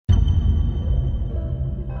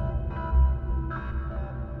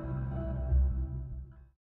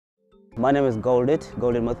My name is Goldit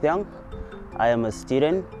Mathiang. I am a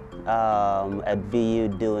student at VU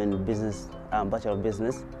doing business, Bachelor of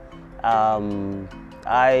Business.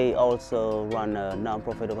 I also run a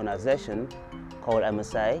non-profit organization called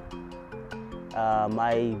MSA.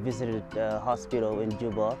 I visited a hospital in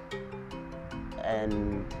Juba,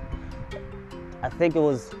 and I think it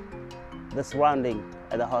was the surrounding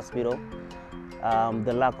at the hospital,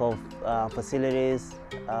 the lack of facilities,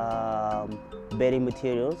 bedding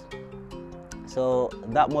materials. So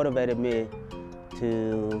that motivated me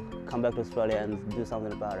to come back to Australia and do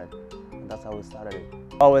something about it. That's how we started it.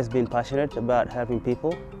 I've always been passionate about helping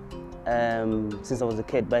people. Since I was a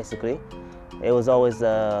kid, basically, it was always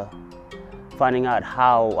finding out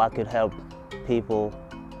how I could help people,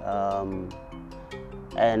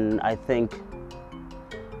 and I think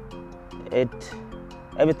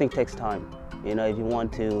everything takes time. You know, if you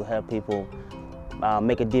want to help people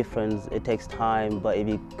make a difference, it takes time, but if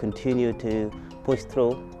you continue to push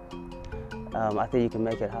through, I think you can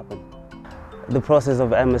make it happen. The process of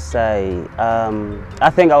MSA, I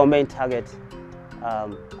think our main target,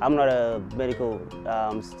 I'm not a medical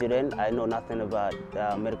student. I know nothing about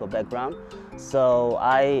medical background, so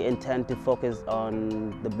I intend to focus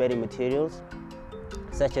on the bedding materials,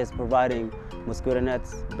 such as providing mosquito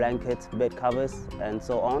nets, blankets, bed covers, and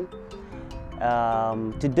so on.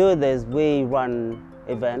 To do this, we run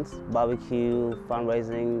events, barbecue,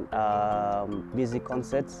 fundraising, music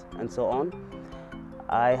concerts, and so on.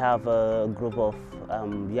 I have a group of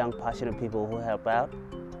young, passionate people who help out.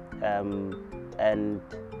 And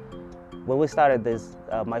when we started this,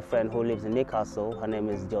 my friend who lives in Newcastle, her name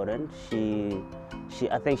is Jordan,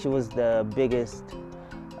 I think she was the biggest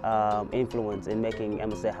influence in making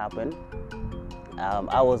MSA happen.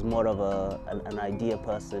 I was more of an idea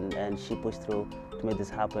person, and she pushed through to make this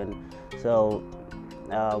happen. So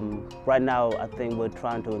right now, I think we're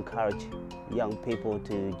trying to encourage young people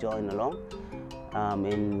to join along,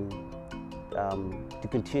 to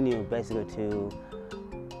continue basically to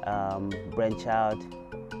branch out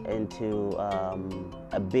into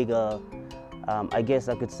a bigger, I guess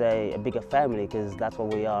I could say a bigger family, because that's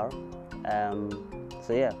what we are.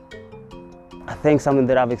 So yeah, I think something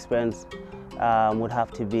that I've experienced would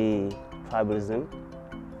have to be tribalism.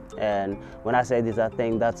 And when I say this, I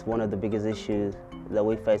think that's one of the biggest issues that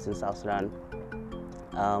we face in South Sudan.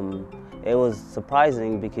 It was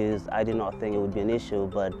surprising because I did not think it would be an issue,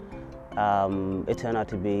 but it turned out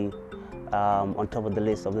to be on top of the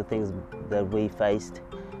list of the things that we faced.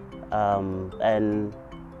 But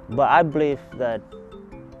I believe that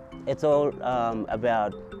it's all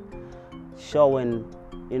about showing,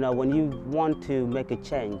 you know, when you want to make a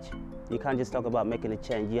change, you can't just talk about making a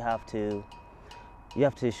change. You have to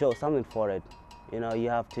show something for it. You know, you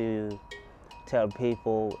have to tell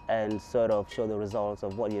people and sort of show the results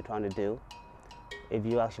of what you're trying to do, if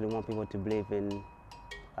you actually want people to believe in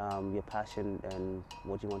your passion and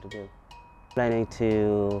what you want to do. Planning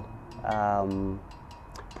to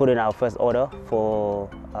put in our first order for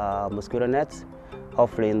mosquito nets.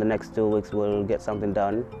 Hopefully in the next 2 weeks we'll get something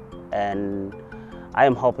done, and I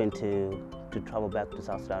am hoping to travel back to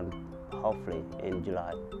South Sudan, hopefully in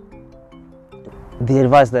July. The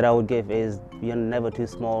advice that I would give is you're never too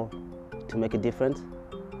small to make a difference.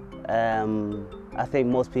 I think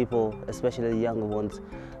most people, especially the younger ones,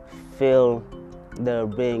 feel they're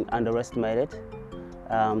being underestimated,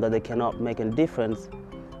 that they cannot make a difference.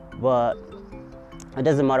 But it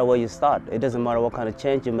doesn't matter where you start. It doesn't matter what kind of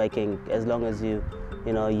change you're making, as long as you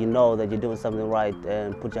know that you're doing something right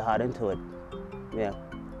and put your heart into it. Yeah.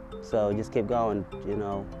 So just keep going. You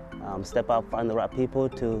know, step up, find the right people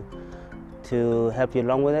to help you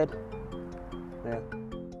along with it. Yeah.